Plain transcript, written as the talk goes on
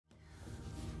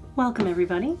Welcome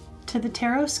everybody to the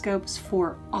Tarotscopes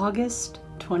for August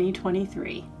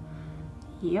 2023.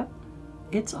 Yep,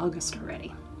 it's August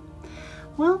already.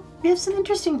 Well, we have some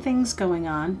interesting things going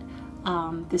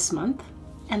on this month,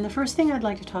 and the first thing I'd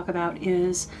like to talk about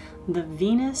is the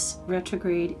Venus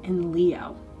retrograde in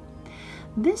Leo.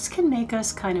 This can make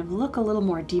us kind of look a little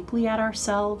more deeply at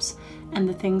ourselves and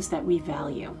the things that we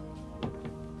value.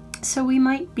 So we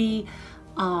might be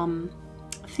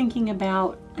thinking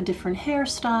about a different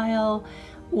hairstyle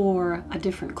or a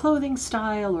different clothing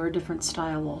style or a different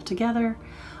style altogether,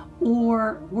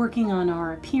 or working on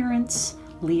our appearance.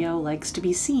 Leo likes to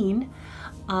be seen.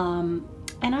 And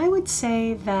I would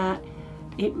say that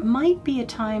it might be a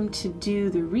time to do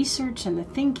the research and the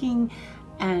thinking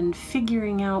and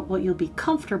figuring out what you'll be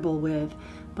comfortable with,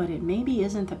 but it maybe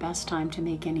isn't the best time to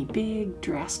make any big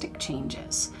drastic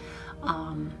changes.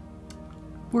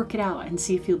 Work it out and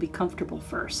see if you'll be comfortable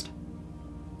first.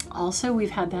 Also,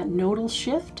 we've had that nodal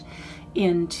shift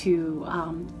into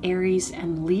Aries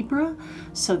and Libra,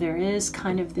 so there is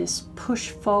kind of this push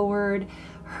forward,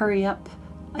 hurry up,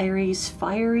 Aries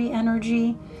fiery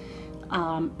energy,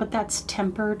 but that's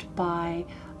tempered by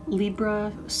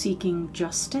Libra seeking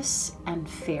justice and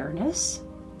fairness.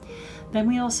 Then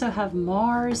we also have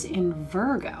Mars in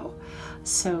Virgo,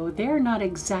 so they're not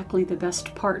exactly the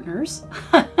best partners,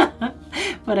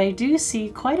 but I do see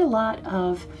quite a lot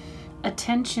of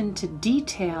attention to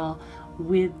detail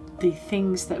with the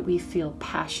things that we feel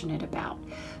passionate about.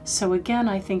 So again,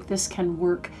 I think this can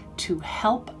work to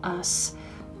help us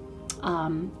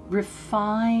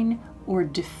refine or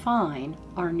define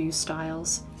our new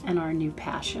styles and our new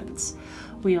passions.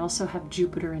 We also have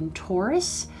Jupiter in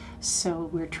Taurus, so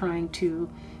we're trying to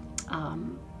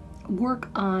work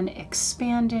on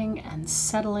expanding and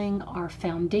settling our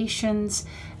foundations,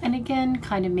 and again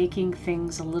kind of making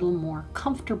things a little more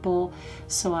comfortable.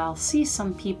 So I'll see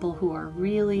some people who are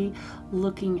really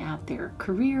looking at their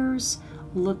careers,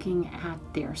 looking at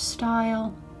their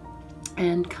style,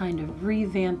 and kind of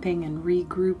revamping and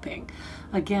regrouping.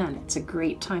 Again, it's a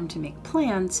great time to make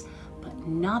plans, but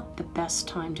not the best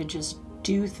time to just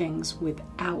do things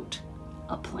without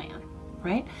a plan,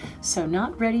 right? So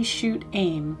not ready, shoot,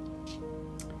 aim.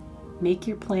 Make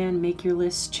your plan, make your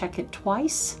list, check it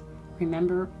twice.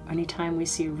 Remember, anytime we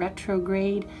see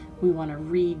retrograde, we want to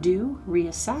redo,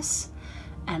 reassess,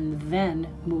 and then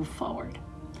move forward.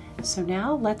 So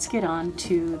now let's get on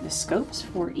to the scopes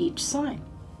for each sign.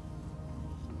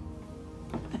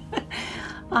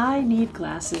 I need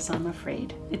glasses, I'm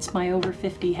afraid. It's my over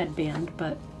 50 headband,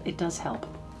 but it does help.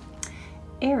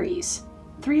 Aries,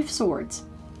 Three of Swords.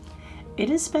 It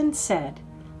has been said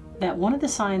that one of the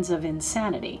signs of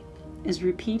insanity is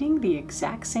repeating the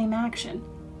exact same action,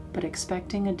 but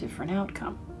expecting a different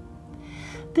outcome.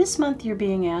 This month you're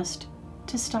being asked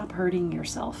to stop hurting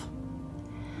yourself.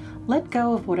 Let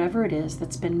go of whatever it is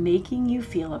that's been making you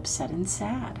feel upset and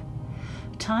sad.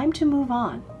 Time to move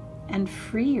on and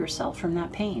free yourself from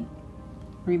that pain.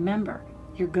 Remember,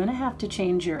 you're going to have to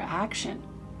change your action,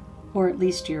 or at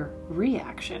least your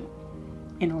reaction,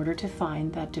 in order to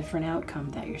find that different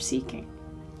outcome that you're seeking.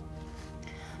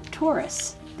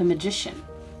 Taurus, the Magician.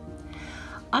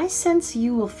 I sense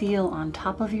you will feel on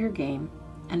top of your game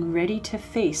and ready to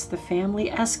face the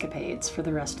family escapades for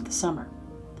the rest of the summer.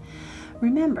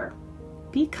 Remember,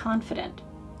 be confident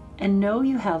and know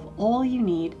you have all you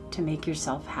need to make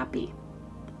yourself happy.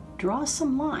 Draw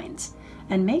some lines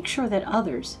and make sure that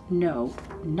others know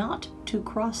not to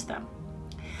cross them.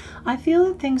 I feel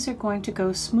that things are going to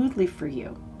go smoothly for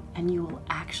you, and you will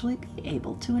actually be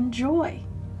able to enjoy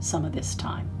some of this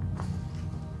time.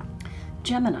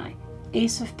 Gemini,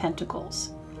 Ace of Pentacles.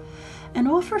 An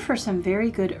offer for some very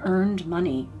good earned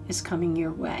money is coming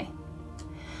your way.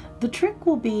 The trick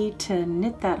will be to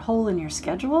knit that hole in your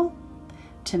schedule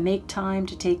to make time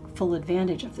to take full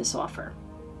advantage of this offer.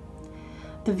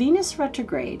 The Venus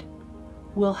retrograde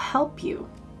will help you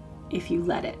if you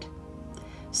let it.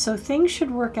 So things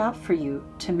should work out for you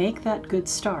to make that good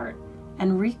start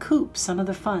and recoup some of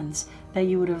the funds that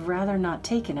you would have rather not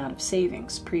taken out of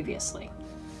savings previously.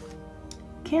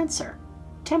 Cancer,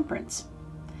 Temperance.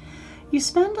 You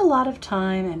spend a lot of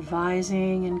time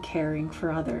advising and caring for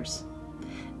others.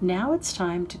 Now it's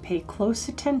time to pay close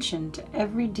attention to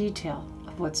every detail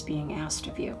of what's being asked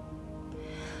of you.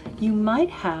 You might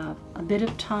have a bit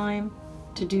of time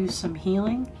to do some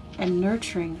healing and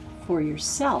nurturing for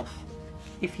yourself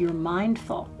if you're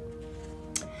mindful.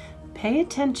 Pay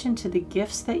attention to the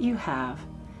gifts that you have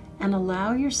and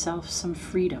allow yourself some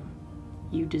freedom.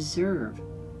 You deserve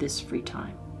this free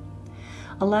time.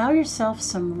 Allow yourself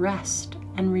some rest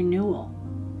and renewal,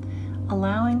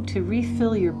 allowing to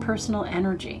refill your personal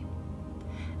energy.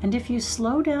 And if you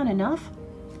slow down enough,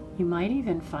 you might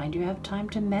even find you have time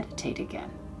to meditate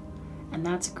again. And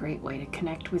that's a great way to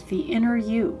connect with the inner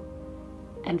you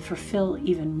and fulfill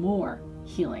even more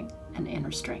healing and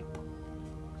inner strength.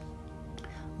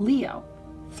 Leo,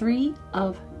 3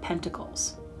 of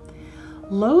Pentacles.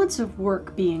 Loads of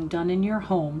work being done in your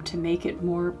home to make it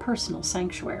more personal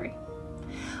sanctuary.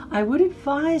 I would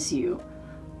advise you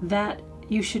that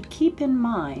you should keep in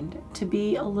mind to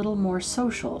be a little more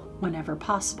social whenever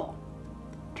possible.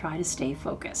 Try to stay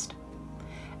focused.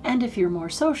 And if you're more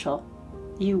social,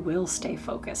 you will stay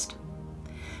focused.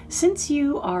 Since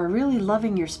you are really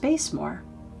loving your space more,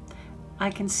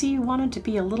 I can see you wanted to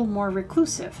be a little more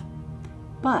reclusive,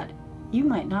 but you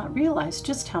might not realize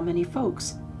just how many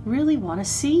folks really want to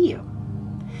see you.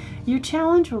 Your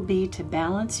challenge will be to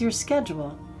balance your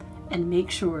schedule and make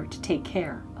sure to take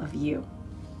care of you.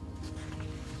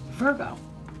 Virgo,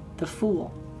 the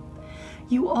Fool.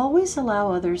 You always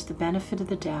allow others the benefit of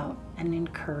the doubt and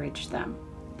encourage them.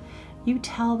 You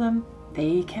tell them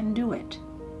they can do it.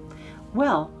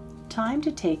 Well, time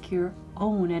to take your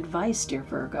own advice, dear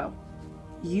Virgo.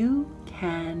 You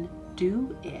can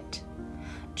do it.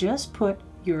 Just put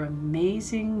your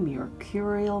amazing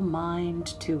mercurial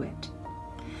mind to it.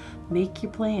 Make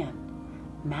your plan.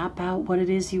 Map out what it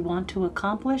is you want to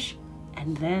accomplish,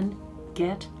 and then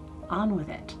get on with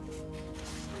it.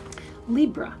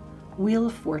 Libra, Wheel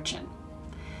of Fortune.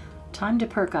 Time to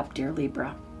perk up, dear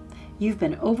Libra. You've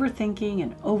been overthinking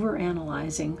and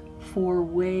overanalyzing for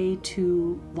way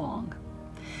too long.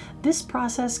 This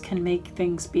process can make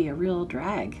things be a real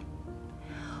drag.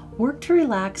 Work to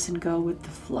relax and go with the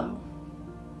flow.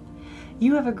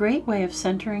 You have a great way of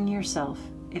centering yourself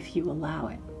if you allow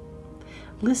it.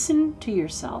 Listen to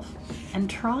yourself and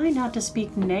try not to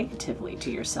speak negatively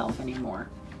to yourself anymore.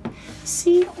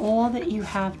 See all that you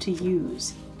have to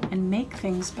use and make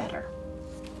things better.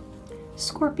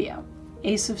 Scorpio,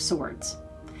 Ace of Swords.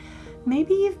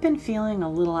 Maybe you've been feeling a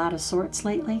little out of sorts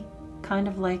lately, kind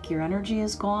of like your energy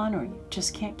is gone or you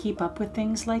just can't keep up with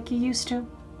things like you used to.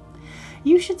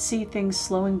 You should see things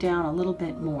slowing down a little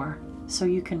bit more so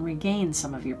you can regain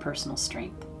some of your personal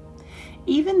strength.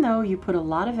 Even though you put a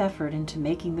lot of effort into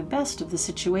making the best of the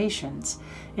situations,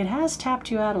 it has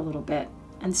tapped you out a little bit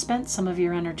and spent some of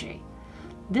your energy.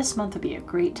 This month would be a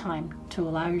great time to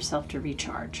allow yourself to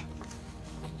recharge.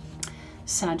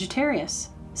 Sagittarius,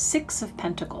 6 of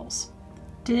Pentacles.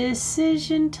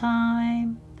 Decision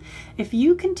time. If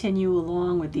you continue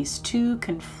along with these 2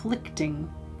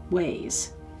 conflicting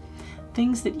ways,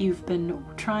 things that you've been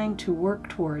trying to work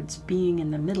towards being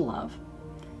in the middle of,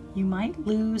 you might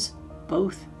lose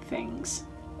both things.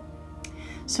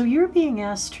 So you're being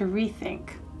asked to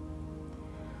rethink.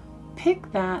 Pick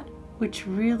that which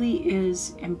really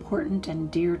is important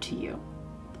and dear to you.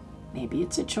 Maybe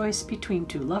it's a choice between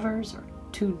 2 lovers or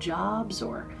 2 jobs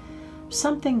or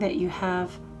something that you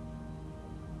have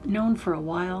known for a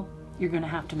while you're going to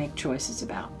have to make choices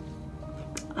about.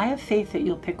 I have faith that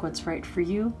you'll pick what's right for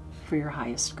you for your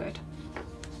highest good.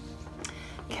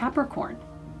 Capricorn,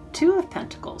 2 of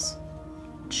Pentacles.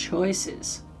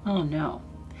 Choices. Oh no.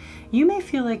 You may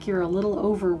feel like you're a little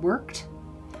overworked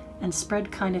and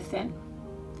spread kind of thin.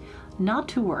 Not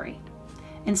to worry.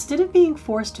 Instead of being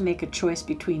forced to make a choice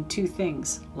between 2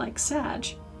 things like Sag,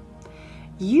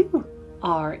 you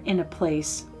are in a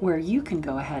place where you can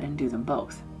go ahead and do them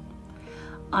both.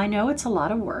 I know it's a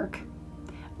lot of work,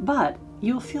 but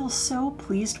you'll feel so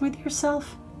pleased with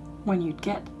yourself when you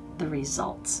get the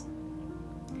results.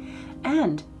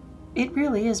 And it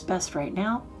really is best right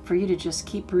now for you to just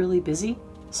keep really busy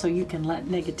so you can let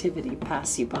negativity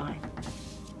pass you by.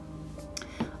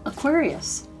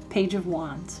 Aquarius, Page of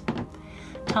Wands.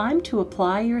 Time to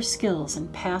apply your skills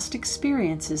and past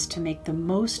experiences to make the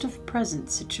most of present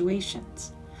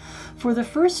situations. For the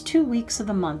first 2 weeks of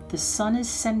the month, the sun is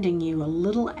sending you a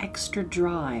little extra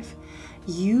drive.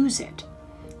 Use it.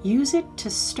 Use it to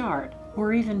start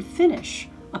or even finish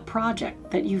a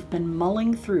project that you've been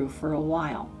mulling through for a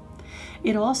while.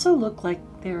 It also looks like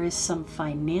there is some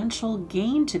financial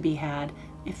gain to be had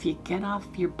if you get off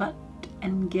your butt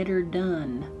and get her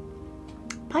done.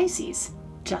 Pisces,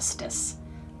 Justice.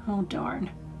 Oh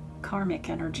darn, karmic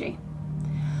energy.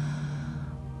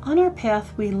 On our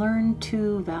path, we learn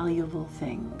 2 valuable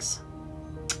things.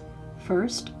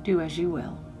 First, do as you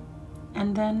will,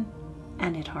 and then,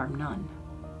 and it harm none.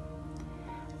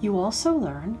 You also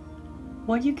learn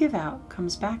what you give out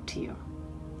comes back to you.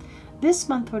 This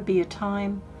month would be a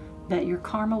time that your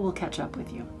karma will catch up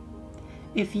with you.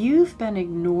 If you've been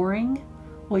ignoring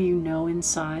what you know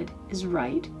inside is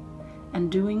right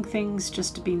and doing things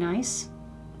just to be nice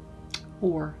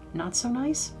or not so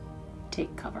nice,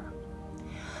 take cover.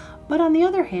 But on the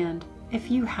other hand, if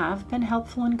you have been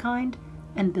helpful and kind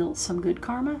and built some good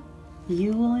karma,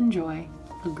 you will enjoy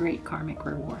a great karmic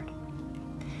reward.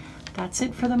 That's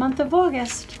it for the month of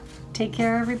August. Take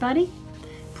care, everybody.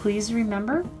 Please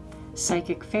remember,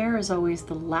 Psychic Fair is always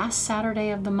the last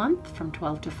Saturday of the month from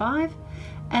 12 to 5,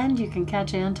 and you can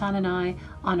catch Anton and I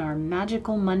on our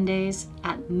Magical Mondays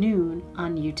at noon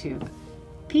on YouTube.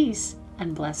 Peace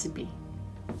and blessed be.